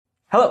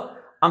Hello,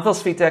 I'm Phil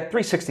Svitek,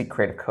 360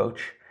 Creative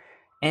Coach,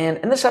 and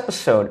in this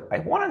episode, I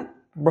want to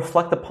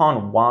reflect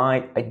upon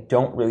why I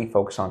don't really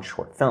focus on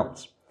short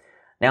films.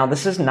 Now,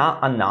 this is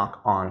not a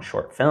knock on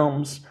short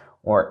films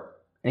or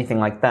anything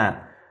like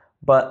that,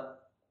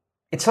 but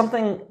it's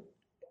something,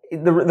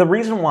 the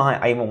reason why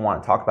I even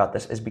want to talk about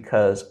this is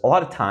because a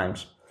lot of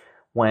times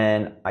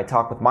when I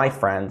talk with my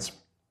friends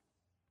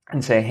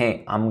and say,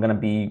 hey, I'm going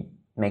to be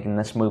making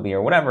this movie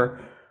or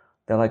whatever,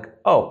 they're like,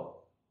 oh,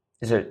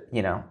 is it,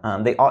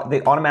 they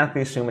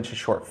automatically assume it's a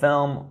short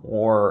film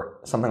or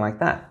something like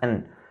that.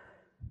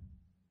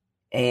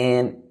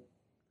 And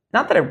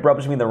not that it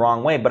rubs me the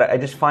wrong way, but I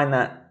just find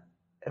that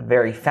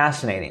very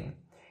fascinating.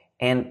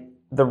 And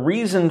the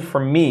reason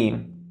for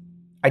me,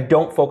 I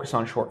don't focus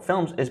on short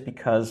films is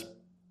because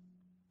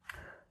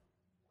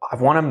I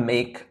want to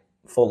make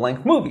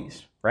full-length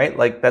movies, right?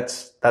 Like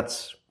that's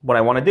what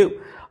I want to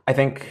do. I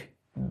think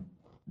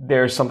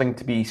there's something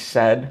to be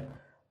said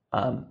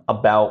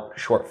about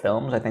short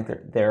films. I think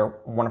they're a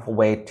wonderful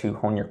way to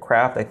hone your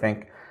craft. I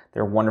think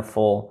they're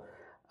wonderful,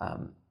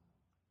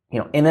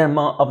 in and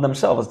of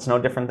themselves. It's no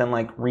different than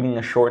like reading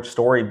a short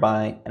story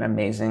by an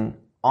amazing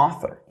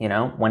author.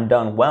 When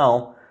done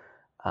well,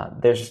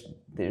 there's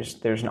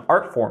an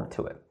art form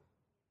to it.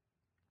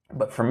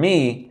 But for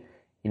me,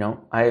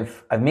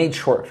 I've made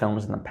short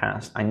films in the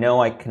past. I know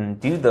I can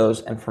do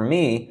those, and for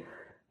me,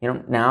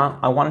 now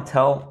I want to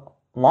tell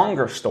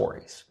longer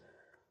stories.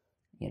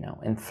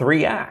 In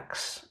 3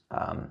 acts,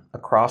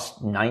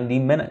 across 90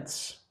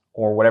 minutes,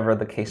 or whatever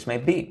the case may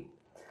be.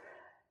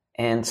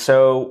 And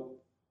so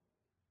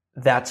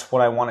that's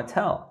what I want to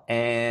tell.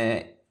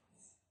 And,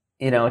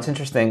 it's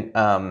interesting,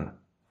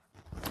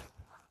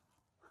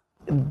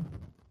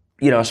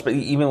 even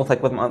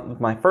with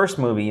my first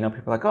movie, people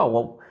are like, oh,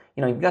 well,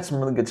 you've got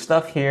some really good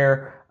stuff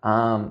here.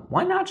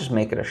 Why not just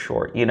make it a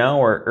short,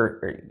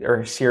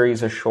 or a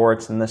series of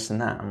shorts and this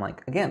and that? I'm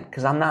like, again,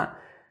 because I'm not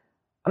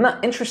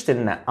interested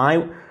in that.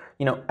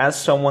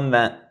 As someone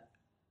that,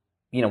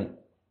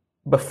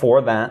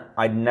 before that,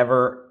 I'd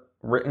never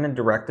written and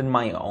directed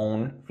my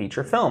own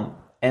feature film.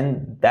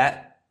 And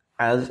that,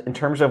 in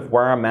terms of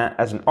where I'm at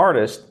as an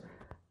artist,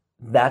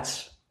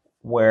 that's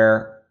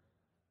where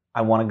I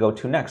want to go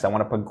to next. I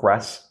want to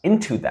progress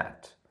into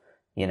that,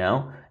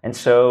 And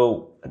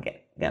so,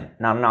 again,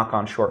 not a knock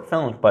on short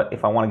films, but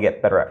if I want to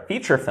get better at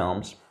feature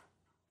films,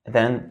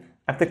 then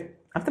I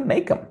have to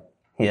make them,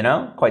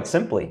 quite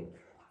simply.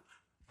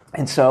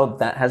 And so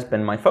that has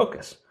been my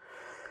focus.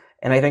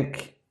 And I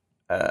think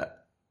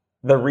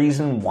the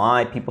reason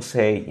why people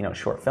say,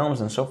 short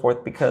films and so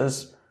forth,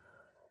 because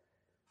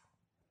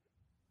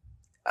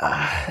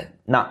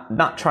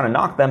not trying to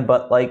knock them,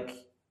 but good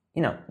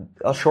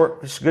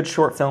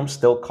short films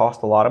still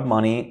cost a lot of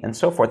money and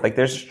so forth. Like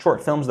there's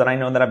short films that I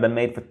know that have been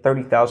made for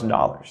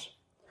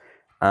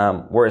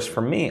 $30,000. Whereas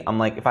for me, I'm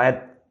like, if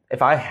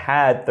I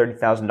had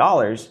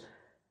 $30,000,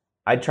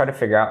 I'd try to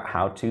figure out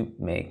how to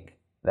make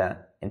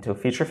that into a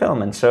feature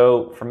film. And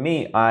so for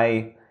me,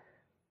 I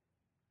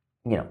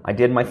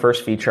did my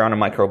first feature on a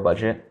micro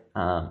budget.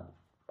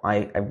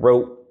 I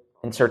wrote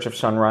In Search of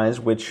Sunrise,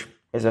 which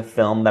is a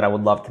film that I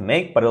would love to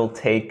make, but it'll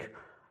take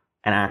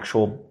an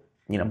actual,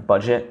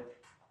 budget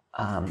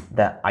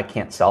that I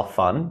can't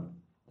self-fund.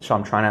 So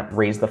I'm trying to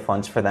raise the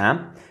funds for that.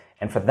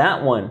 And for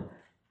that one,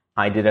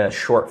 I did a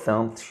short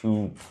film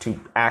to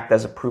act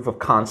as a proof of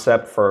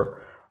concept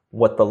for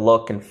what the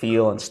look and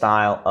feel and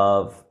style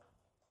of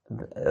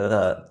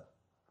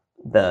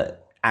the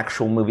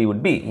actual movie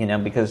would be,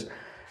 because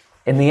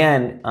in the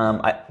end,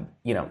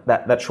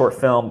 that short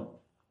film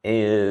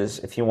is,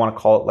 if you want to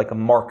call it like a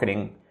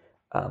marketing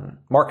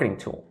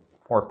tool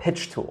or a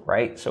pitch tool,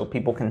 right? So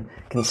people can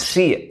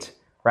see it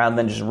rather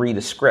than just read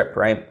a script,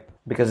 right?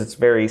 Because it's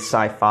very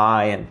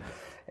sci-fi and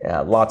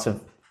lots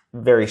of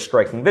very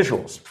striking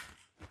visuals.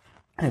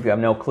 And if you have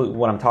no clue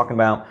what I'm talking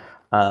about,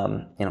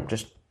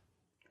 just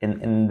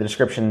in the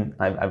description,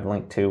 I've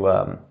linked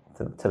to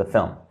the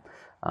film.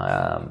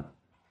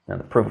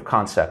 The proof of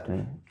concept,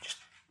 and just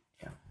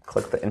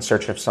click the In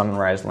Search of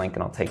Sunrise link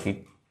and I'll take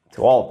you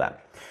to all of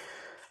that.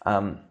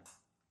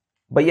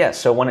 But yeah,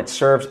 so when it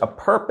serves a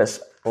purpose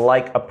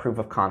like a proof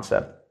of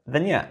concept,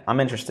 then yeah, I'm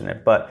interested in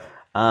it. But,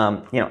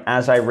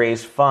 as I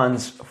raise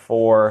funds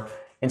for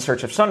In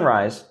Search of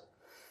Sunrise,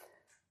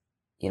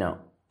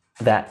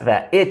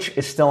 that itch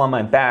is still on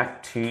my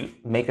back to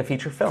make a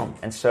feature film.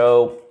 And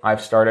so I've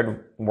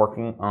started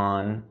working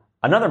on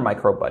another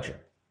micro budget.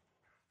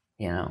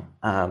 And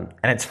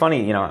it's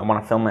funny, I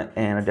want to film it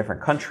in a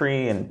different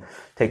country and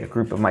take a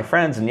group of my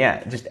friends. And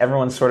yeah, just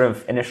everyone's sort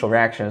of initial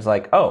reaction is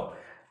like, oh,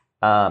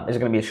 is it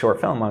going to be a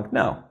short film? I'm like,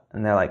 no.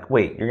 And they're like,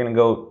 wait, you're going to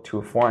go to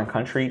a foreign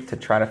country to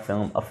try to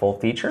film a full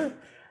feature? And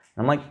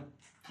I'm like,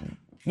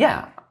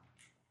 yeah,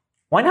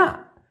 why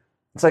not?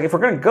 It's like, if we're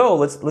going to go,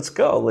 let's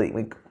go.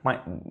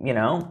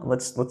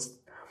 Let's,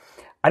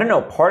 I don't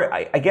know,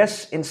 I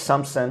guess in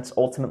some sense,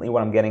 ultimately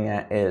what I'm getting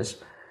at is,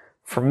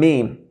 for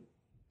me,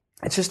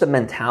 it's just a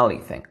mentality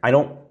thing.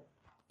 Not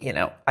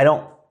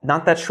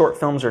that short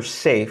films are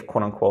safe,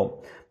 quote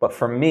unquote, but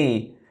for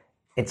me,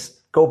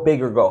 it's go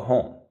big or go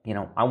home.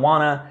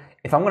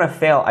 if I'm going to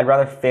fail, I'd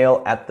rather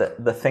fail at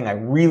the thing I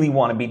really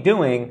want to be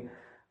doing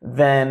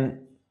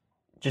than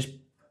just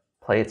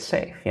play it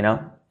safe,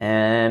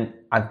 And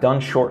I've done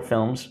short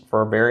films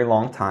for a very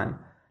long time.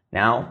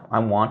 Now I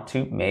want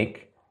to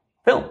make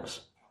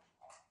films.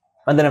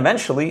 And then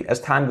eventually, as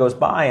time goes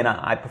by and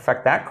I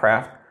perfect that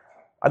craft,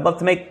 I'd love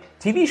to make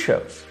TV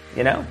shows,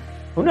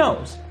 Who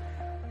knows?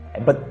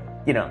 But,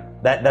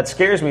 that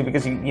scares me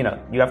because, you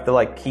have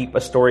to, keep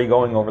a story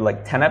going over,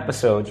 10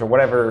 episodes or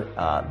whatever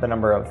the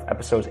number of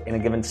episodes in a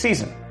given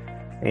season,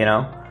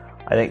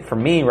 I think for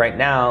me right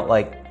now,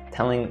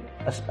 telling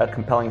a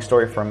compelling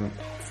story for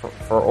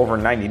over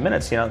 90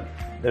 minutes,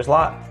 there's a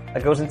lot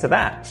that goes into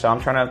that. So I'm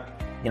trying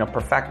to,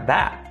 perfect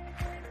that.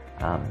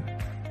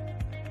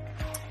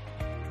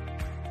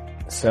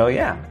 So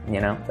yeah,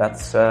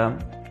 that's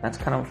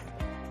kind of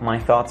my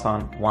thoughts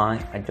on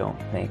why I don't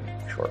make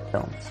short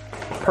films.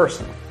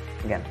 Personally,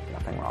 again,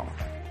 nothing wrong with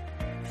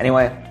it.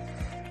 Anyway,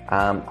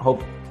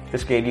 hope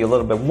this gave you a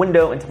little bit of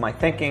window into my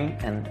thinking,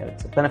 and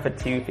it's a benefit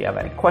to you. If you have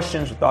any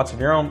questions or thoughts of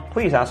your own,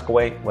 please ask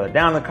away, whether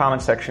down in the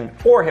comment section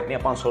or hit me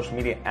up on social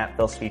media at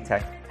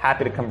PhilSpeedTech.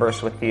 Happy to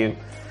converse with you,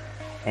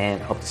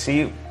 and hope to see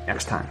you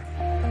next time.